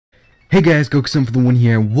Hey guys, Gokusum for the win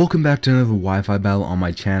here, and welcome back to another Wi-Fi battle on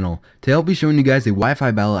my channel. Today I'll be showing you guys a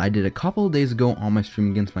Wi-Fi battle I did a couple of days ago on my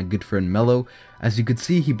stream against my good friend Melo. As you could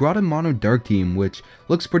see, he brought a mono dark team, which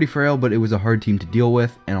looks pretty frail, but it was a hard team to deal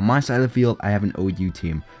with, and on my side of the field, I have an OU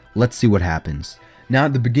team. Let's see what happens. Now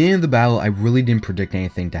at the beginning of the battle, I really didn't predict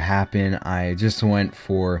anything to happen. I just went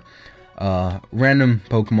for random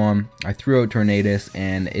Pokemon. I threw out Tornadus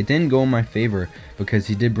and it didn't go in my favor because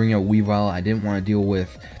he did bring out Weavile. I didn't want to deal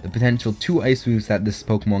with the potential 2 ice moves that this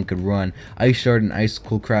Pokemon could run, Ice Shard and Ice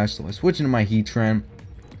Cold Crash, so I switched into my Heatran,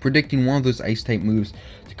 predicting one of those ice type moves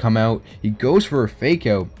to come out. He goes for a Fake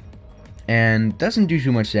Out and doesn't do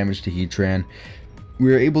too much damage to Heatran.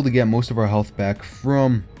 We were able to get most of our health back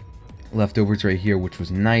from leftovers right here, which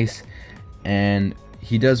was nice, and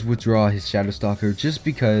he does withdraw his Shadow Stalker just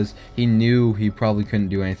because he knew he probably couldn't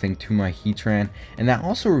do anything to my Heatran, and that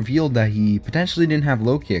also revealed that he potentially didn't have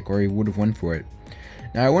Low Kick, or he would have went for it.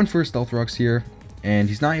 Now I went for Stealth Rocks here, and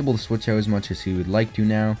he's not able to switch out as much as he would like to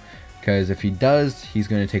now, because if he does, he's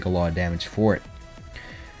going to take a lot of damage for it.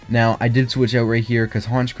 Now I did switch out right here because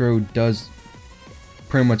Honchkrow does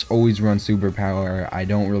pretty much always run Superpower. I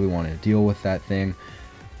don't really want to deal with that thing.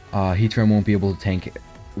 Heatran won't be able to tank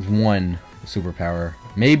 1 Superpower,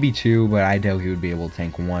 maybe 2, but I doubt he would be able to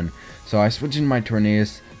tank 1. So I switched in my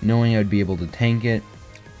Tornadus, knowing I would be able to tank it.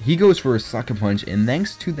 He goes for a Sucker Punch, and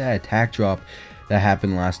thanks to that attack drop that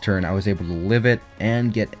happened last turn, I was able to live it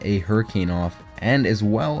and get a Hurricane off, and as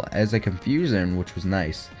well as a Confusion, which was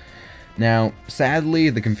nice. Now, sadly,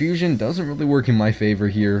 the Confusion doesn't really work in my favor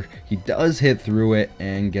here. He does hit through it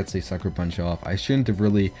and gets a Sucker Punch off. I shouldn't have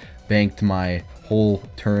really banked my whole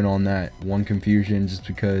turn on that one Confusion just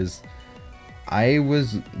because I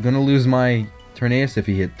was going to lose my Tornadus if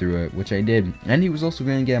he hit through it, which I did. And he was also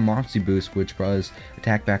going to get a Moxie boost, which brought his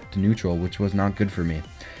attack back to neutral, which was not good for me.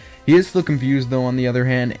 He is still confused though on the other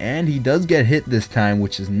hand, and he does get hit this time,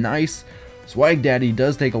 which is nice. Swag Daddy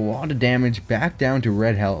does take a lot of damage back down to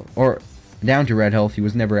red health, or down to red health. He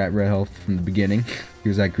was never at red health from the beginning. He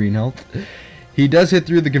was at green health. He does hit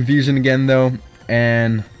through the Confusion again though,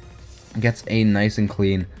 and gets a nice and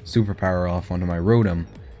clean Superpower off onto my Rotom.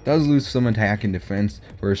 Does lose some attack and defense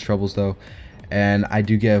for his troubles though, and I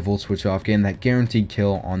do get a Volt Switch off, getting that guaranteed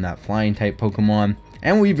kill on that flying type Pokemon,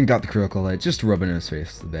 and we even got the critical hit, just to rub it in his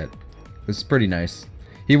face a bit. It was pretty nice.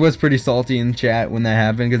 He was pretty salty in chat when that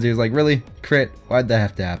happened because he was like, really? Crit? Why'd that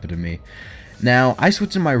have to happen to me? Now, I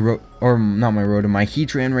switched to my my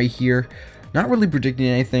Heatran right here, not really predicting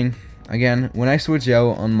anything. Again, when I switch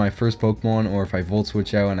out on my first Pokemon, or if I Volt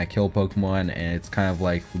Switch out and I kill Pokemon, and it's kind of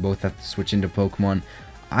like we both have to switch into Pokemon,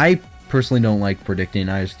 I personally don't like predicting.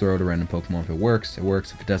 I just throw out a random Pokemon. If it works, it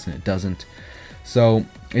works. If it doesn't, it doesn't. So,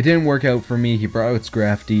 it didn't work out for me. He brought out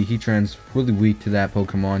Scrafty. Heatran's really weak to that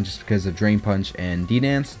Pokemon just because of Drain Punch and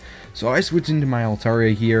D-Dance. So I switched into my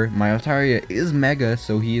Altaria here. My Altaria is Mega,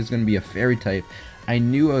 so he is going to be a Fairy type. I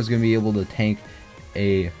knew I was going to be able to tank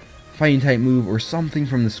a Fighting type move or something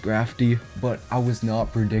from the Scrafty, but I was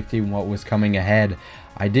not predicting what was coming ahead.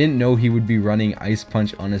 I didn't know he would be running Ice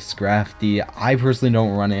Punch on his Scrafty. I personally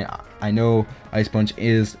don't run it. I know Ice Punch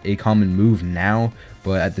is a common move now,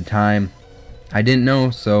 but at the time I didn't know,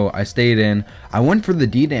 so I stayed in. I went for the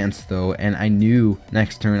D-Dance though, and I knew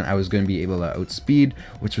next turn I was going to be able to outspeed,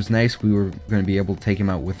 which was nice. We were going to be able to take him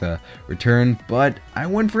out with a return, but I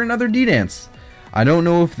went for another D-Dance. I don't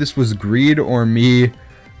know if this was greed or me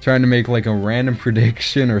trying to make like a random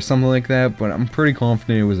prediction or something like that, but I'm pretty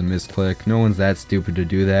confident it was a misclick. No one's that stupid to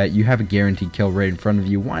do that. You have a guaranteed kill right in front of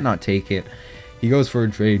you. Why not take it? He goes for a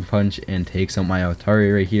Drain Punch and takes out my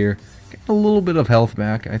Altaria right here. Get a little bit of health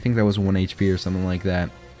back. I think that was 1 HP or something like that.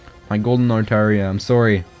 My golden Altaria, I'm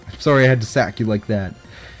sorry. I'm sorry I had to sack you like that.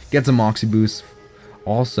 Gets a Moxie boost.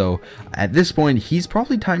 Also, at this point, he's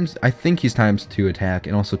probably I think he's times 2 attack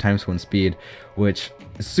and also times 1 speed, which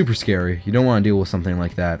is super scary. You don't want to deal with something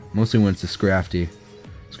like that, mostly when it's a Scrafty.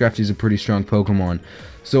 Scrafty's a pretty strong Pokemon.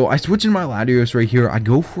 So I switch in my Latios right here. I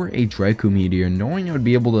go for a Draco Meteor, knowing I would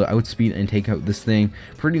be able to outspeed and take out this thing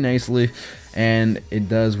pretty nicely, and it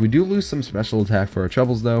does. We do lose some special attack for our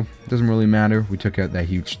troubles though. Doesn't really matter. We took out that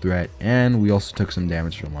huge threat, and we also took some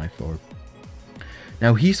damage from Life Orb.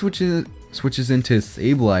 Now he switches into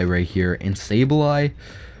Sableye right here, and Sableye,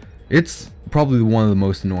 it's probably one of the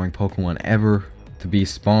most annoying Pokemon ever to be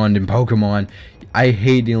spawned in Pokemon. I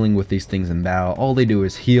hate dealing with these things in battle. All they do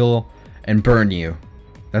is heal and burn you.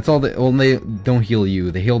 That's all they don't heal you,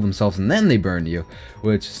 they heal themselves and then they burn you,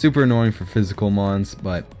 which is super annoying for physical mons.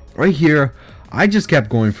 But right here, I just kept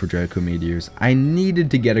going for Draco Meteors. I needed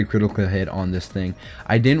to get a critical hit on this thing.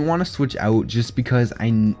 I didn't want to switch out just because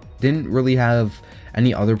I didn't really have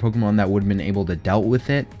any other Pokemon that would have been able to dealt with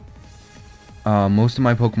it. most of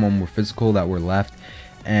my Pokemon were physical that were left,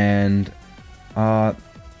 and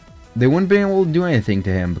they wouldn't be able to do anything to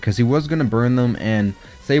him because he was going to burn them. And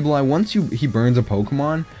Sableye, once he burns a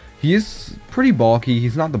Pokemon, he is pretty bulky.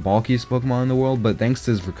 He's not the bulkiest Pokemon in the world, but thanks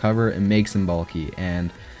to his Recover, it makes him bulky,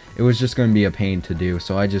 and it was just going to be a pain to do,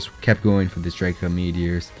 so I just kept going for these Draco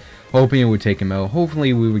Meteors, hoping it would take him out.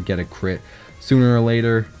 Hopefully we would get a crit sooner or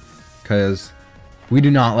later, because we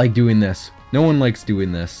do not like doing this. No one likes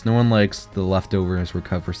doing this. No one likes the leftovers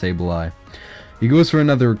Recover Sableye. He goes for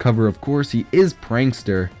another Recover, of course. He is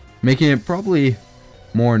Prankster, making it probably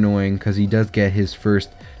more annoying because he does get his first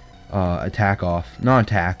attack off. Not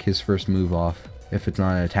attack, his first move off, if it's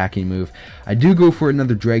not an attacking move. I do go for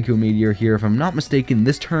another Draco Meteor here. If I'm not mistaken,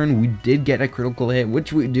 this turn we did get a critical hit,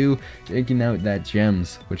 which we do, taking out that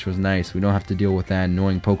Gems, which was nice. We don't have to deal with that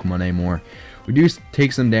annoying Pokemon anymore. We do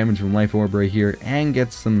take some damage from Life Orb right here, and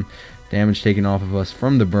get some damage taken off of us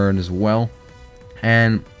from the burn as well.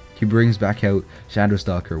 And he brings back out Shadow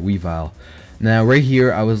Stalker, Weavile. Now right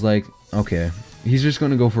here I was like, okay, he's just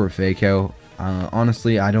going to go for a Fake Out.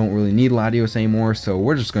 Honestly, I don't really need Latios anymore, so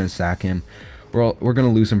we're just going to sack him. We're going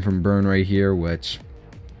to lose him from burn right here, which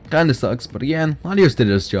kind of sucks. But again, Latios did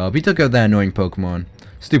his job. He took out that annoying Pokemon.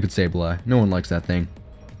 Stupid Sableye. No one likes that thing.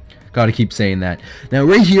 Gotta keep saying that. Now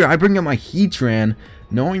right here, I bring up my Heatran,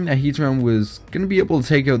 knowing that Heatran was going to be able to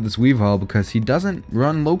take out this Weavile because he doesn't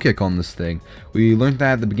run low kick on this thing. We learned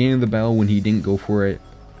that at the beginning of the battle when he didn't go for it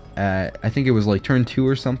at, I think it was like turn 2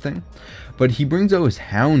 or something. But he brings out his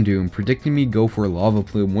Houndoom, predicting me go for a Lava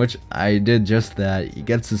Plume, which I did just that. He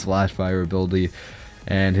gets his Flash Fire ability,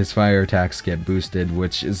 and his fire attacks get boosted,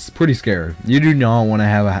 which is pretty scary. You do not want to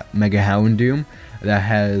have a Mega Houndoom that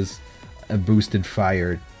has a boosted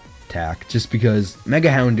fire attack, just because Mega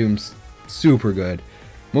Houndoom's super good.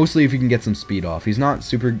 Mostly if you can get some speed off. He's not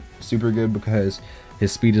super good because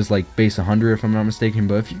his speed is like base 100 if I'm not mistaken,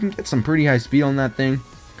 but if you can get some pretty high speed on that thing,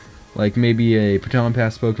 like maybe a Baton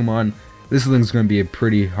Pass Pokemon, this thing's going to be a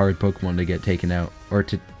pretty hard Pokemon to get taken out, or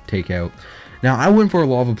to take out. Now, I went for a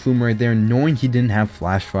Lava Plume right there, knowing he didn't have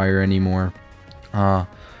Flash Fire anymore.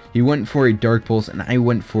 He went for a Dark Pulse, and I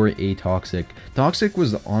went for a Toxic. Toxic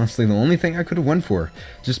was honestly the only thing I could have went for,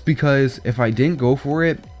 just because if I didn't go for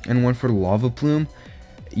it and went for the Lava Plume,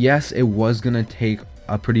 yes, it was going to take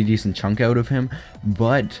a pretty decent chunk out of him,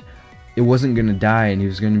 but it wasn't going to die, and he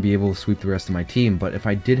was going to be able to sweep the rest of my team. But if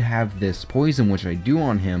I did have this Poison, which I do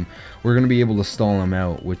on him, we're going to be able to stall him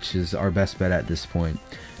out, which is our best bet at this point.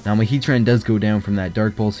 Now, my Heatran does go down from that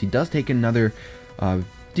Dark Pulse. He does take another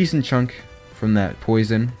decent chunk from that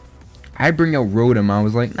Poison. I bring out Rotom. I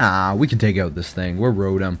was like, nah, we can take out this thing. We're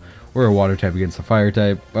Rotom. We're a Water type against a Fire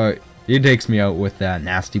type. But he takes me out with that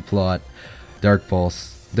Nasty Plot, Dark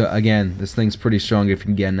Pulse. Again, this thing's pretty strong if you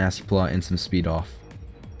can get a Nasty Plot and some speed off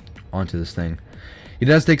onto this thing. He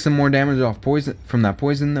does take some more damage off poison from that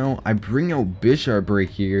Poison though. I bring out Bisharp right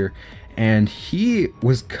here, and he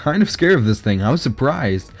was kind of scared of this thing. I was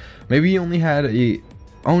surprised. Maybe he only had a,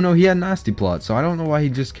 oh no, he had Nasty Plot, so I don't know why he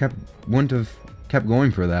just wouldn't have kept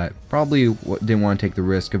going for that. Probably didn't want to take the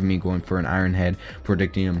risk of me going for an Iron Head,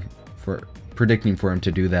 predicting for him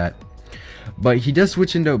to do that. But he does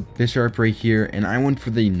switch into Bisharp right here, and I went for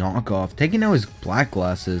the knockoff, taking out his Black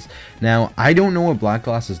Glasses. Now, I don't know what Black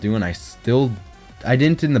Glasses do, and I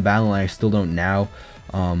didn't in the battle, and I still don't now.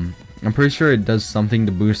 I'm pretty sure it does something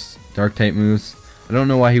to boost Dark-type moves. I don't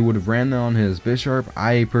know why he would have ran that on his Bisharp.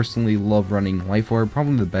 I personally love running Life Orb,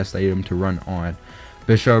 probably the best item to run on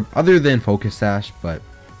Bisharp, other than Focus Sash, but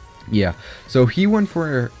yeah. So he went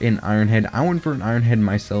for an Iron Head, I went for an Iron Head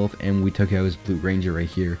myself, and we took out his Blue Ranger right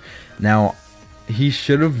here. Now, he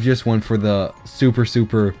should have just went for the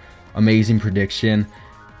super amazing prediction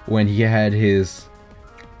when he had his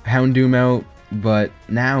Houndoom out, but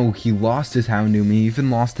now he lost his Houndoom. He even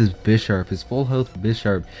lost his Bisharp, his full health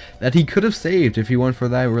Bisharp, that he could have saved if he went for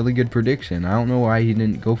that really good prediction. I don't know why he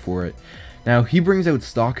didn't go for it. Now, he brings out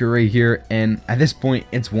Stalker right here, and at this point,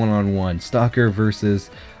 it's one-on-one. Stalker versus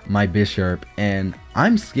my Bisharp, and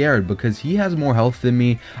I'm scared because he has more health than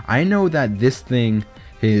me. I know that this thing,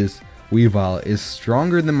 his Weavile, is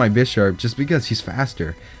stronger than my Bisharp just because he's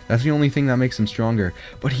faster. That's the only thing that makes him stronger.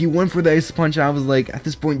 But he went for the Ice Punch. I was like, at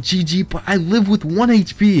this point, GG, but I live with 1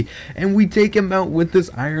 HP, and we take him out with this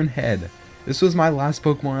Iron Head. This was my last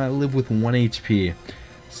Pokemon. I live with 1 HP.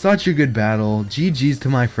 Such a good battle. GG's to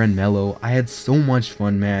my friend Melo. I had so much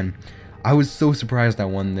fun, man. I was so surprised I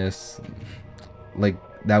won this. Like,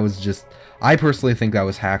 that was just, I personally think that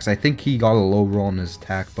was hacks. I think he got a low roll on his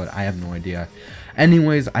attack, but I have no idea.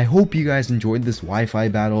 Anyways, I hope you guys enjoyed this Wi-Fi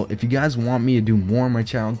battle. If you guys want me to do more on my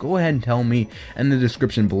channel, go ahead and tell me in the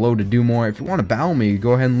description below to do more. If you want to battle me,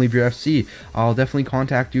 go ahead and leave your FC. I'll definitely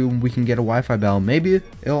contact you and we can get a Wi-Fi battle. Maybe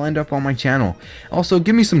it'll end up on my channel. Also,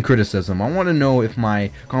 give me some criticism. I want to know if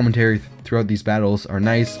my commentary throughout these battles are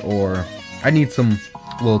nice or I need some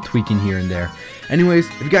little tweaking here and there. Anyways,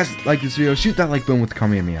 if you guys like this video, shoot that like button with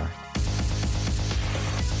Kamehameha.